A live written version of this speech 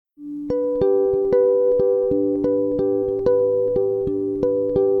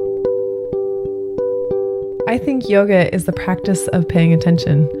I think yoga is the practice of paying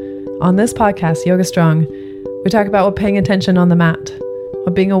attention. On this podcast, Yoga Strong, we talk about what paying attention on the mat,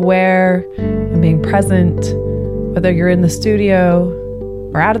 what being aware and being present, whether you're in the studio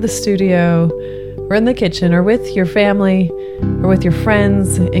or out of the studio, or in the kitchen, or with your family, or with your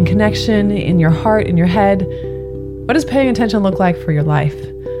friends, in connection, in your heart, in your head. What does paying attention look like for your life?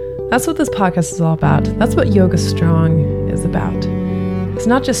 That's what this podcast is all about. That's what Yoga Strong is about. It's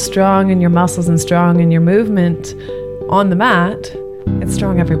not just strong in your muscles and strong in your movement on the mat. It's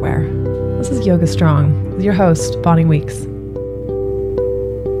strong everywhere. This is Yoga Strong with your host, Bonnie Weeks.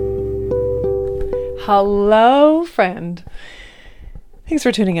 Hello, friend. Thanks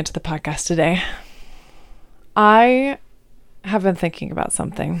for tuning into the podcast today. I have been thinking about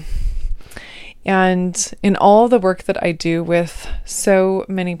something. And in all the work that I do with so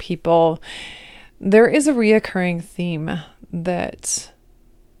many people, there is a reoccurring theme that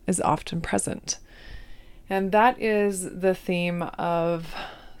is often present. And that is the theme of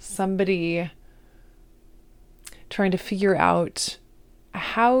somebody trying to figure out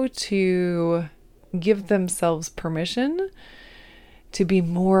how to give themselves permission to be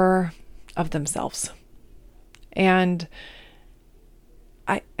more of themselves. And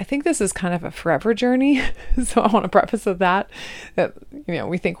I think this is kind of a forever journey. So I want to preface with that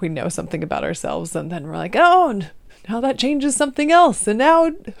we think we know something about ourselves, and then we're like, oh, now that changes something else. And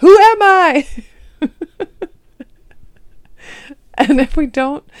now who am I? And if we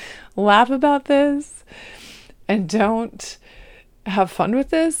don't laugh about this and don't have fun with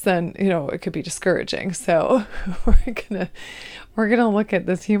this, then, it could be discouraging. So we're gonna look at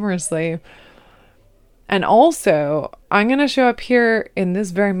this humorously. And also, I'm going to show up here in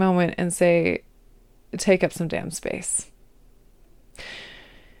this very moment and say, take up some damn space.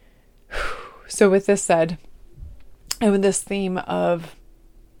 So with this said, and with this theme of,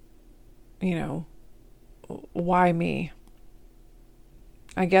 why me?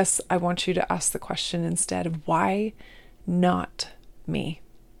 I guess I want you to ask the question instead of why not me?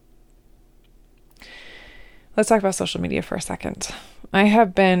 Let's talk about social media for a second. I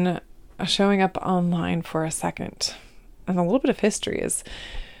have been showing up online for a second, and a little bit of history is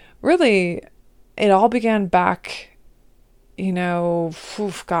really, it all began back,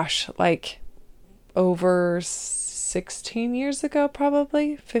 over 16 years ago,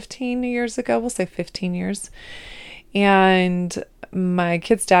 probably 15 years ago. We'll say 15 years. And my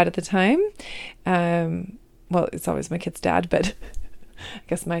kid's dad at the time, it's always my kid's dad, but I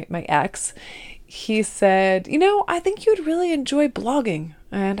guess my ex, he said, I think you'd really enjoy blogging.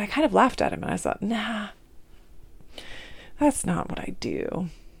 And I kind of laughed at him, and I thought, nah, that's not what I do.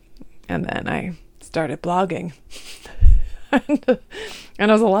 And then I started blogging. and it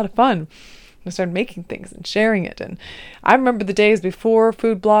was a lot of fun. I started making things and sharing it. And I remember the days before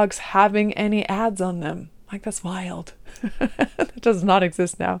food blogs having any ads on them. Like, that's wild. That does not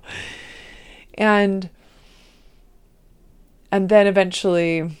exist now. And then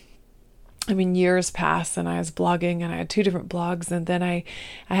eventually, years passed, and I was blogging, and I had 2 different blogs. And then I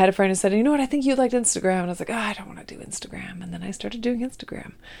had a friend who said, I think you liked Instagram. And I was like, I don't want to do Instagram. And then I started doing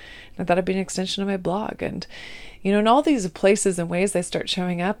Instagram. And I thought it'd be an extension of my blog. And, in all these places and ways they start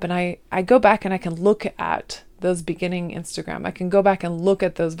showing up. And I go back and I can look at those beginning Instagram. I can go back and look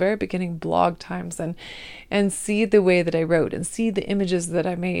at those very beginning blog times and see the way that I wrote and see the images that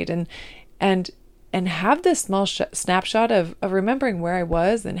I made and have this small snapshot of remembering where I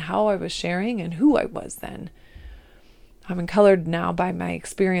was and how I was sharing and who I was then. I'm colored now by my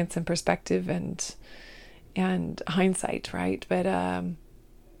experience and perspective and hindsight, right? But I've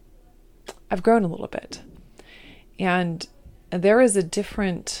grown a little bit. And there is a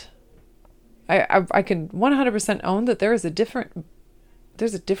different, I can 100% own that there's a different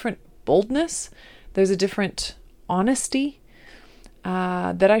boldness, there's a different honesty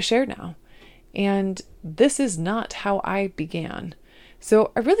that I share now. And this is not how I began.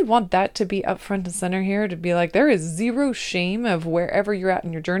 So I really want that to be up front and center here, to be like, there is zero shame of wherever you're at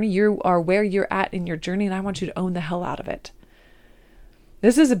in your journey. You are where you're at in your journey, and I want you to own the hell out of it.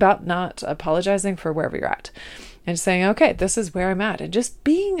 This is about not apologizing for wherever you're at and saying, okay, this is where I'm at, and just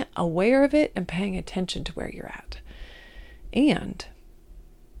being aware of it and paying attention to where you're at. And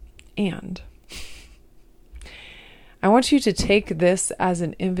I want you to take this as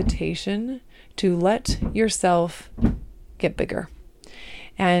an invitation to let yourself get bigger.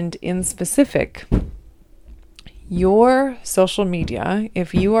 And in specific, your social media,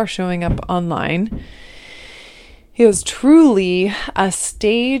 if you are showing up online, is truly a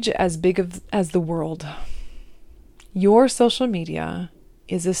stage as big as the world. Your social media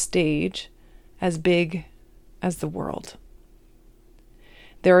is a stage as big as the world.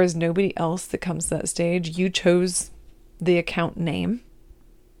 There is nobody else that comes to that stage. You chose the account name.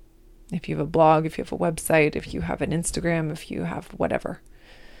 If you have a blog, if you have a website, if you have an Instagram, if you have whatever,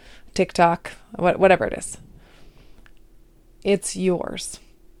 TikTok, whatever it is, it's yours.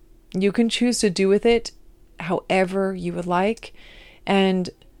 You can choose to do with it however you would like, and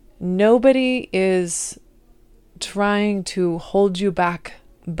nobody is trying to hold you back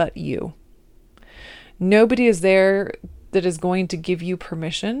but you. Nobody is there that is going to give you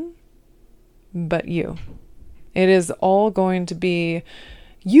permission but you. It is all going to be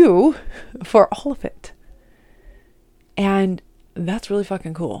you for all of it. And that's really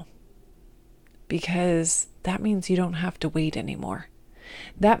fucking cool, because that means you don't have to wait anymore.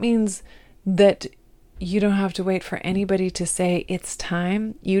 That means that you don't have to wait for anybody to say it's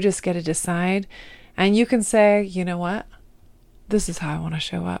time. You just get to decide, and you can say, you know what? This is how I want to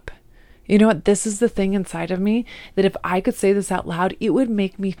show up. You know what? This is the thing inside of me that if I could say this out loud, it would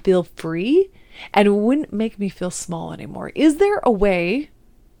make me feel free and it wouldn't make me feel small anymore. Is there a way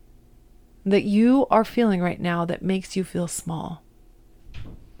that you are feeling right now that makes you feel small?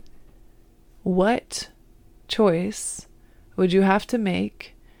 What choice would you have to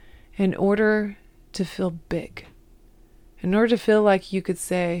make in order to feel big? In order to feel like you could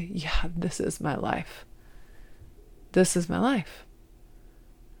say, yeah, this is my life. This is my life.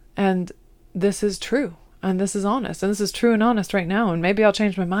 And this is true. And this is honest. And this is true and honest right now. And maybe I'll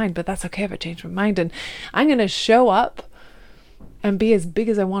change my mind, but that's okay if I change my mind. And I'm going to show up and be as big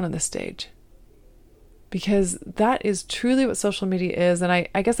as I want on this stage. Because that is truly what social media is. And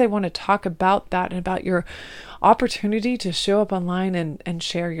I guess I want to talk about that and about your opportunity to show up online and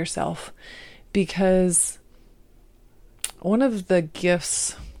share yourself. Because one of the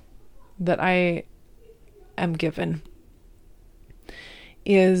gifts that I am given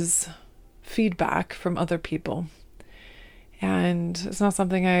is feedback from other people. And it's not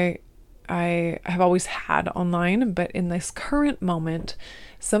something I have always had online, but in this current moment,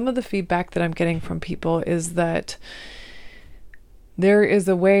 some of the feedback that I'm getting from people is that there is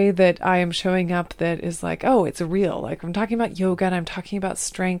a way that I am showing up that is like, oh, it's real. Like I'm talking about yoga and I'm talking about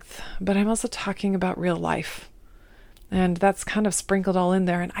strength, but I'm also talking about real life. And that's kind of sprinkled all in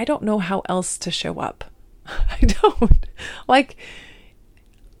there. And I don't know how else to show up. I don't. Like,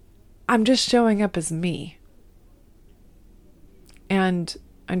 I'm just showing up as me. And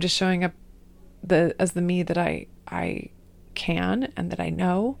I'm just showing up as the me that I can and that I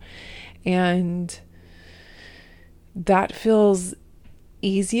know. And that feels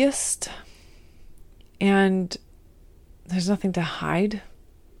easiest. And there's nothing to hide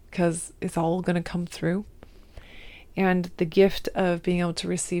because it's all going to come through. And the gift of being able to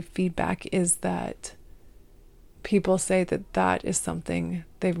receive feedback is that people say that that is something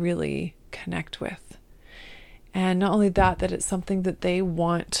they really connect with. And not only that, that it's something that they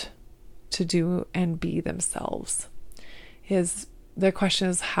want to do and be themselves. Their question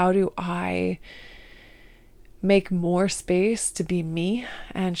is, how do I make more space to be me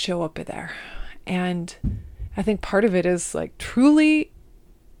and show up there? And I think part of it is like truly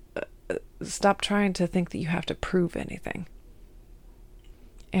stop trying to think that you have to prove anything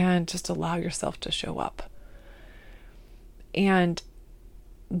and just allow yourself to show up and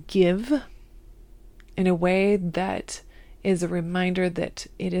give in a way that is a reminder that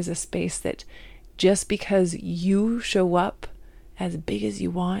it is a space that just because you show up as big as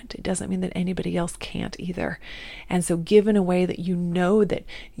you want, it doesn't mean that anybody else can't either. And so give in a way that you know that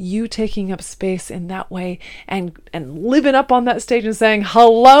you taking up space in that way and living up on that stage and saying,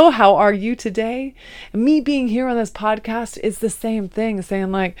 hello, how are you today? Me being here on this podcast is the same thing,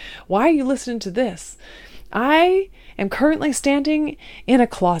 saying like, why are you listening to this? I am currently standing in a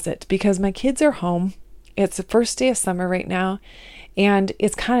closet because my kids are home. It's the first day of summer right now, and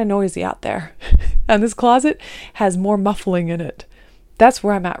it's kind of noisy out there. And this closet has more muffling in it. That's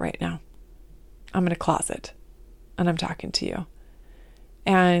where I'm at right now. I'm in a closet, and I'm talking to you.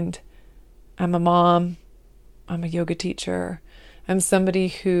 And I'm a mom. I'm a yoga teacher. I'm somebody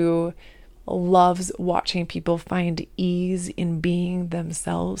who loves watching people find ease in being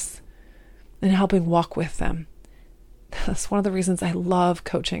themselves and helping walk with them. That's one of the reasons I love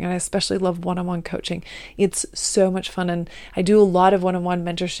coaching, and I especially love one-on-one coaching. It's so much fun, and I do a lot of one-on-one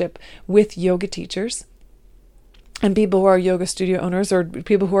mentorship with yoga teachers and people who are yoga studio owners or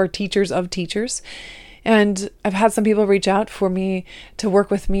people who are teachers of teachers. And I've had some people reach out for me to work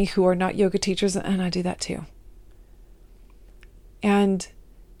with me who are not yoga teachers, and I do that too. And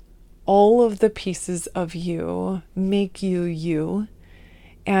all of the pieces of you make you you.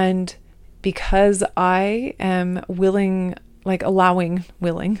 And because I am willing like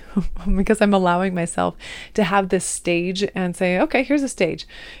willing, because I'm allowing myself to have this stage and say, okay, here's a stage.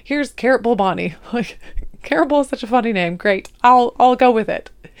 Here's Carrot Bowl Bonnie. Like, Carrot Bowl is such a funny name. Great. I'll go with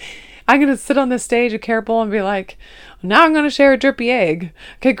it. I'm going to sit on this stage of Carrot Bowl and be like, now I'm going to share a drippy egg.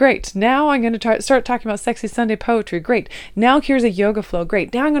 Okay, great. Now I'm going to start talking about sexy Sunday poetry. Great. Now here's a yoga flow.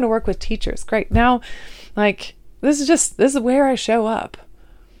 Great. Now I'm going to work with teachers. Great. Now, like, this is where I show up.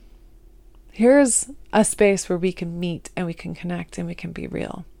 Here's a space where we can meet and we can connect and we can be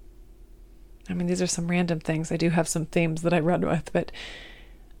real. I mean, these are some random things. I do have some themes that I run with, but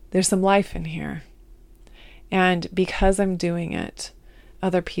there's some life in here. And because I'm doing it,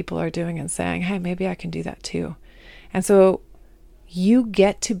 other people are doing it and saying, hey, maybe I can do that too. And so you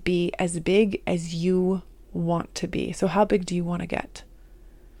get to be as big as you want to be. So how big do you want to get?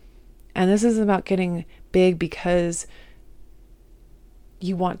 And this isn't about getting big because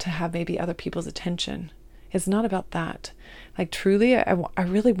you want to have maybe other people's attention. It's not about that. Like, truly, I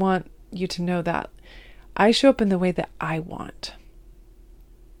really want you to know that I show up in the way that I want.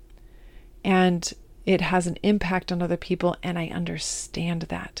 And it has an impact on other people, and I understand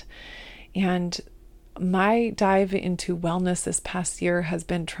that. And my dive into wellness this past year has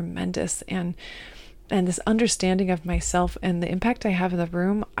been tremendous. And this understanding of myself and the impact I have in the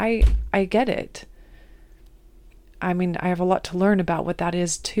room, I get it. I mean, I have a lot to learn about what that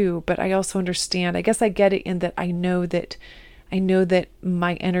is too, but I also understand. I guess I get it in that I know that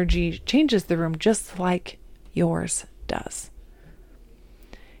my energy changes the room just like yours does.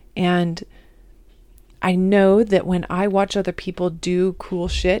 And I know that when I watch other people do cool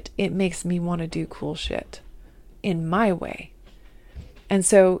shit, it makes me want to do cool shit in my way. And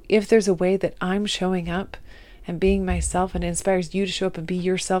so if there's a way that I'm showing up and being myself and it inspires you to show up and be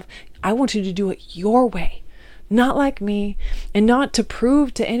yourself, I want you to do it your way. Not like me, and not to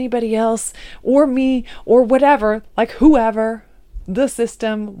prove to anybody else or me or whatever, like whoever, the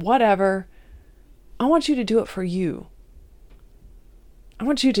system, whatever. I want you to do it for you. I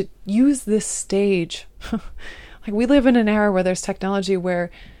want you to use this stage. Like, we live in an era where there's technology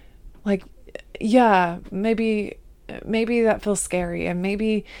where, like, yeah, maybe that feels scary, and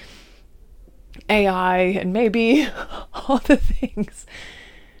maybe AI, and maybe all the things.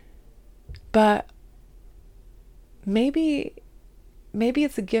 But maybe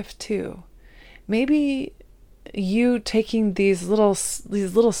it's a gift too. Maybe you taking these little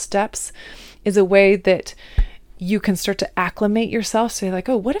steps is a way that you can start to acclimate yourself. Say like,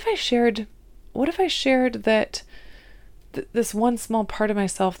 oh, what if I shared that this one small part of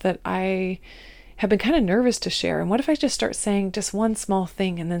myself that I have been kind of nervous to share, and what if I just start saying just one small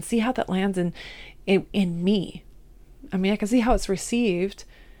thing and then see how that lands in me? I mean, I can see how it's received,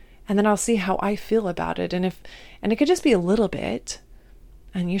 and then I'll see how I feel about it. And it could just be a little bit,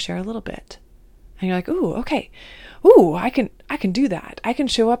 and you share a little bit, and you're like, ooh, okay, ooh, I can do that. I can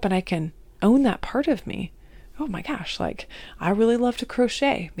show up and I can own that part of me. Oh my gosh, like, I really love to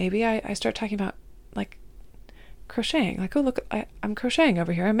crochet. Maybe I start talking about like crocheting, like, oh, look, I'm crocheting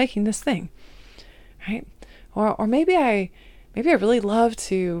over here. I'm making this thing, right? Or maybe I really love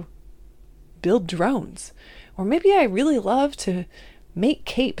to build drones, or maybe I really love to make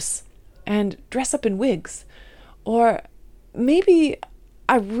capes and dress up in wigs, or maybe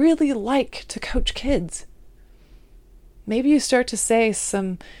I really like to coach kids. Maybe you start to say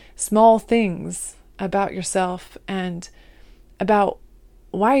some small things about yourself and about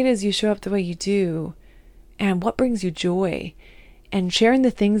why it is you show up the way you do and what brings you joy, and sharing the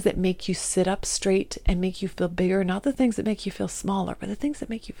things that make you sit up straight and make you feel bigger, not the things that make you feel smaller, but the things that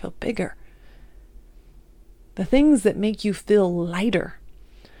make you feel bigger, the things that make you feel lighter.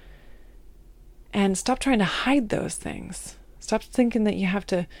 And stop trying to hide those things. Stop thinking that you have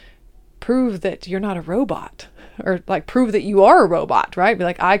to prove that you're not a robot, or like prove that you are a robot, right? Be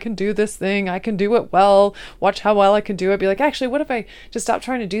like, I can do this thing. I can do it well. Watch how well I can do it. Be like, actually, what if I just stop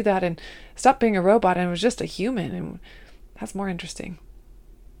trying to do that and stop being a robot and was just a human? And that's more interesting.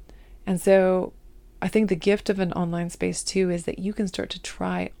 And so I think the gift of an online space too is that you can start to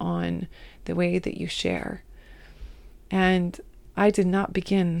try on the way that you share. And I did not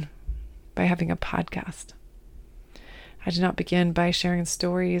begin by having a podcast. I did not begin by sharing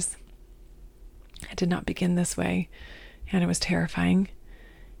stories. I did not begin this way, and it was terrifying.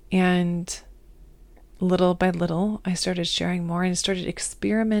 And little by little, I started sharing more and started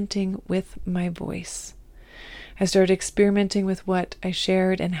experimenting with my voice. I started experimenting with what I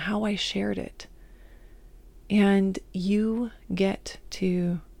shared and how I shared it. And you get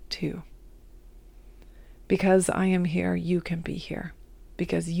to too. Because I am here, you can be here.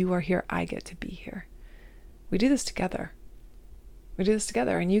 Because you are here, I get to be here. We do this together. We do this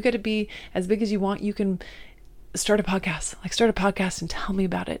together, and you get to be as big as you want. You can start a podcast. Like, start a podcast and tell me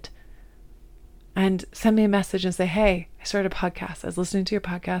about it. And send me a message and say, hey, I started a podcast. I was listening to your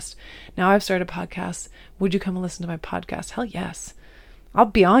podcast. Now I've started a podcast. Would you come and listen to my podcast? Hell yes. I'll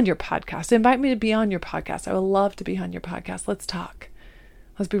be on your podcast. Invite me to be on your podcast. I would love to be on your podcast. Let's talk.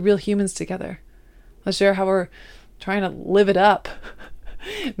 Let's be real humans together. Let's share how we're trying to live it up.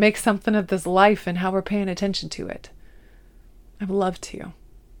 Make something of this life and how we're paying attention to it. I would love to.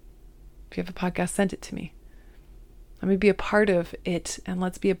 If you have a podcast, send it to me. Let me be a part of it, and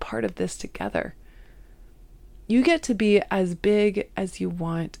let's be a part of this together. You get to be as big as you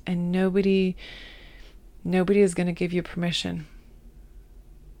want, and nobody is going to give you permission.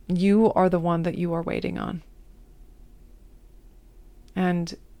 You are the one that you are waiting on.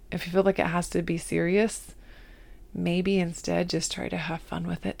 And if you feel like it has to be serious, maybe instead just try to have fun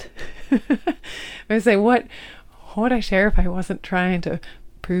with it. I say, what would I share if I wasn't trying to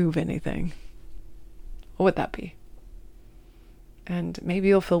prove anything? What would that be? And maybe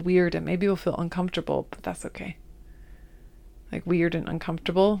you'll feel weird and maybe you'll feel uncomfortable, but that's okay. Like, weird and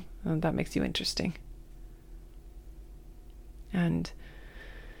uncomfortable, and that makes you interesting. And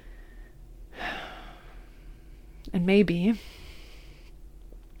maybe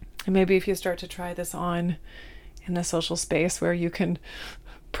if you start to try this on in a social space where you can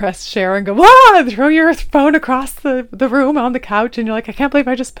press share and go, ah, throw your phone across the room on the couch, and you're like, I can't believe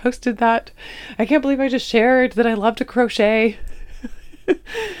I just posted that. I can't believe I just shared that I love to crochet.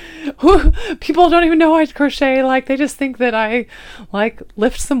 People don't even know I crochet. Like, they just think that I like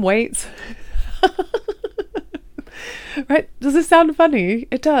lift some weights. Right? Does it sound funny?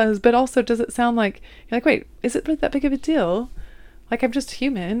 It does. But also, does it sound like, you're like, wait, is it really that big of a deal? Like, I'm just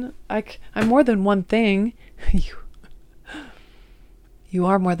human. Like, I'm more than one thing. You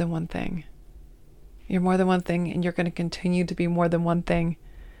are more than one thing. You're more than one thing, and you're going to continue to be more than one thing.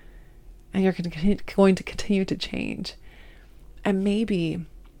 And you're going to continue to change. And maybe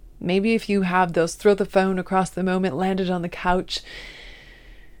if you have those throw the phone across the moment landed on the couch,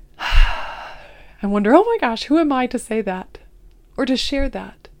 I wonder, oh my gosh, who am I to say that? Or to share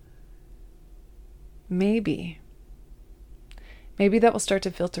that? Maybe that will start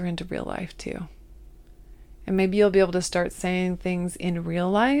to filter into real life too. And maybe you'll be able to start saying things in real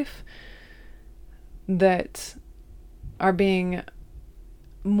life that are being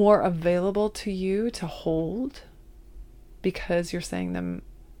more available to you to hold because you're saying them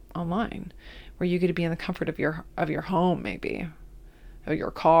online, where you get to be in the comfort of your home, maybe, or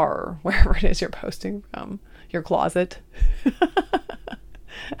your car, or wherever it is you're posting from, your closet.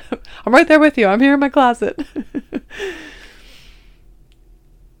 I'm right there with you. I'm here in my closet.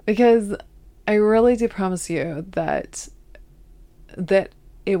 Because I really do promise you that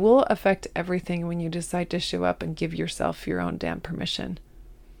it will affect everything when you decide to show up and give yourself your own damn permission.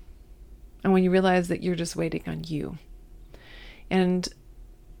 And when you realize that you're just waiting on you. And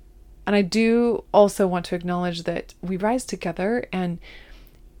I do also want to acknowledge that we rise together, and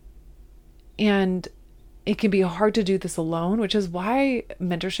it can be hard to do this alone, which is why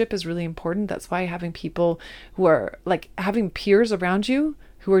mentorship is really important. That's why having people who are like having peers around you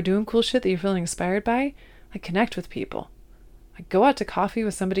who are doing cool shit that you're feeling inspired by, like, connect with people. Like, go out to coffee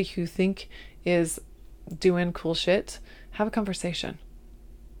with somebody who you think is doing cool shit. Have a conversation.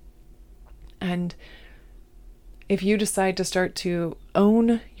 And if you decide to start to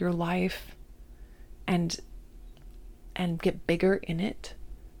own your life and get bigger in it,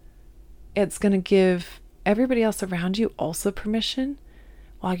 it's going to give everybody else around you also permission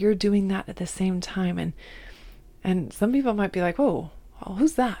while you're doing that at the same time. And some people might be like, whoa, well,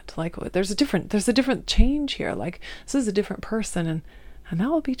 who's that? Like, there's a different change here. Like, this is a different person. And that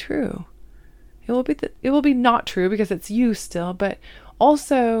will be true. It will be not true because it's you still, but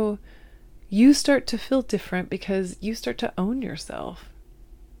also you start to feel different because you start to own yourself.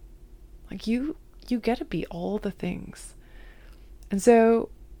 Like, you get to be all the things. And so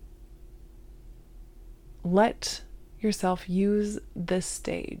let yourself use this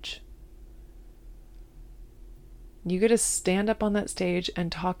stage. You get to stand up on that stage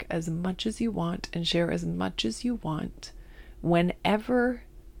and talk as much as you want and share as much as you want whenever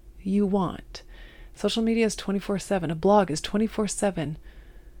you want. Social media is 24/7. A blog is 24/7.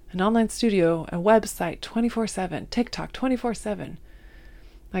 An online studio, a website, 24/7. TikTok, 24/7.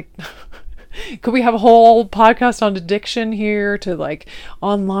 Like, could we have a whole podcast on addiction here to like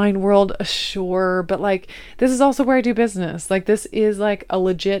online world? Sure. But like, this is also where I do business. Like, this is like a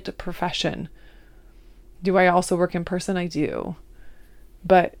legit profession. Do I also work in person? I do.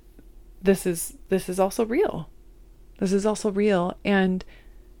 But this is also real. This is also real. And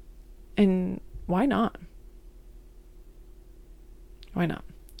why not? Why not?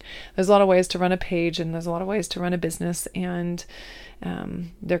 There's a lot of ways to run a page, and there's a lot of ways to run a business, and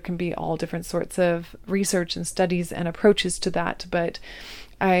there can be all different sorts of research and studies and approaches to that. But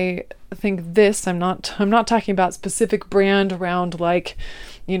I think I'm not talking about specific brand around, like,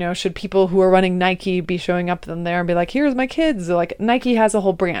 should people who are running Nike be showing up in there and be like, here's my kids? Like, Nike has a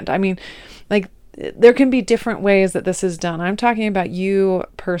whole brand. I mean, like, there can be different ways that this is done. I'm talking about you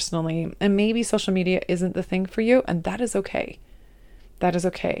personally, and maybe social media isn't the thing for you, and that is okay. That is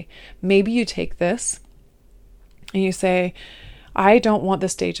okay. Maybe you take this and you say, I don't want the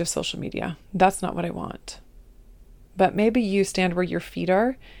stage of social media. That's not what I want. But maybe you stand where your feet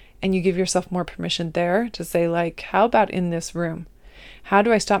are and you give yourself more permission there to say, like, how about in this room? How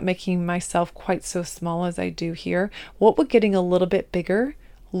do I stop making myself quite so small as I do here? What would getting a little bit bigger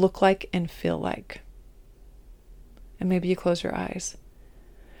look like and feel like? And maybe you close your eyes.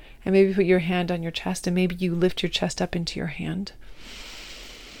 And maybe put your hand on your chest, and maybe you lift your chest up into your hand.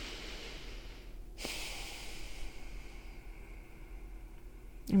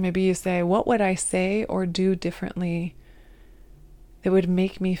 And maybe you say, what would I say or do differently that would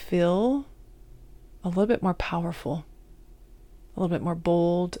make me feel a little bit more powerful, a little bit more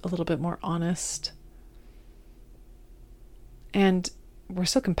bold, a little bit more honest? And we're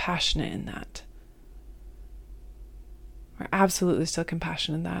still compassionate in that. We're absolutely still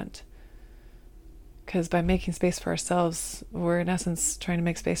compassionate in that. Because by making space for ourselves, we're in essence trying to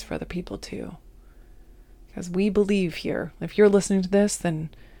make space for other people too. Because we believe here, if you're listening to this, then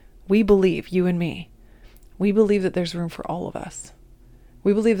we believe, you and me, we believe that there's room for all of us.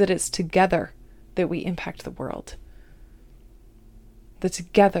 We believe that it's together that we impact the world. That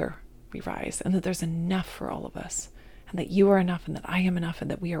together we rise, and that there's enough for all of us. And that you are enough, and that I am enough,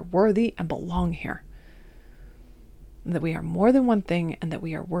 and that we are worthy and belong here. And that we are more than one thing, and that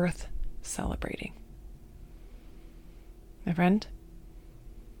we are worth celebrating. My friend,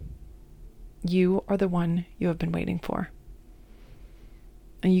 you are the one you have been waiting for.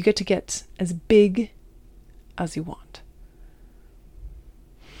 And you get as big as you want.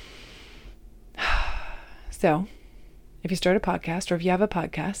 So, if you start a podcast, or if you have a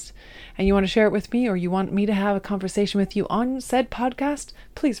podcast and you want to share it with me, or you want me to have a conversation with you on said podcast,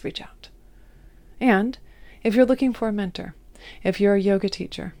 please reach out. And if you're looking for a mentor, if you're a yoga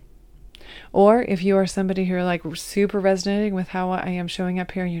teacher, or if you are somebody who are like super resonating with how I am showing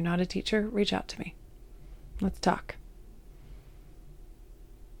up here and you're not a teacher, reach out to me. Let's talk.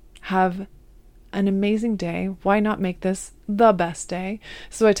 Have an amazing day. Why not make this the best day?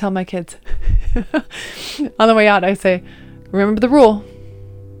 So I tell my kids on the way out, I say, remember the rule.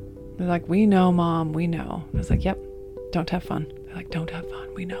 They're like, we know, Mom, we know. I was like, yep, don't have fun. They're like, don't have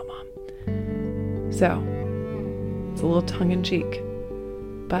fun. We know, Mom. So it's a little tongue in cheek,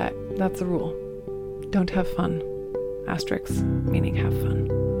 but that's the rule. Don't have fun. Asterisk, meaning have fun.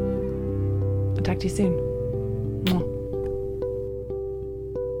 I'll talk to you soon. Mwah.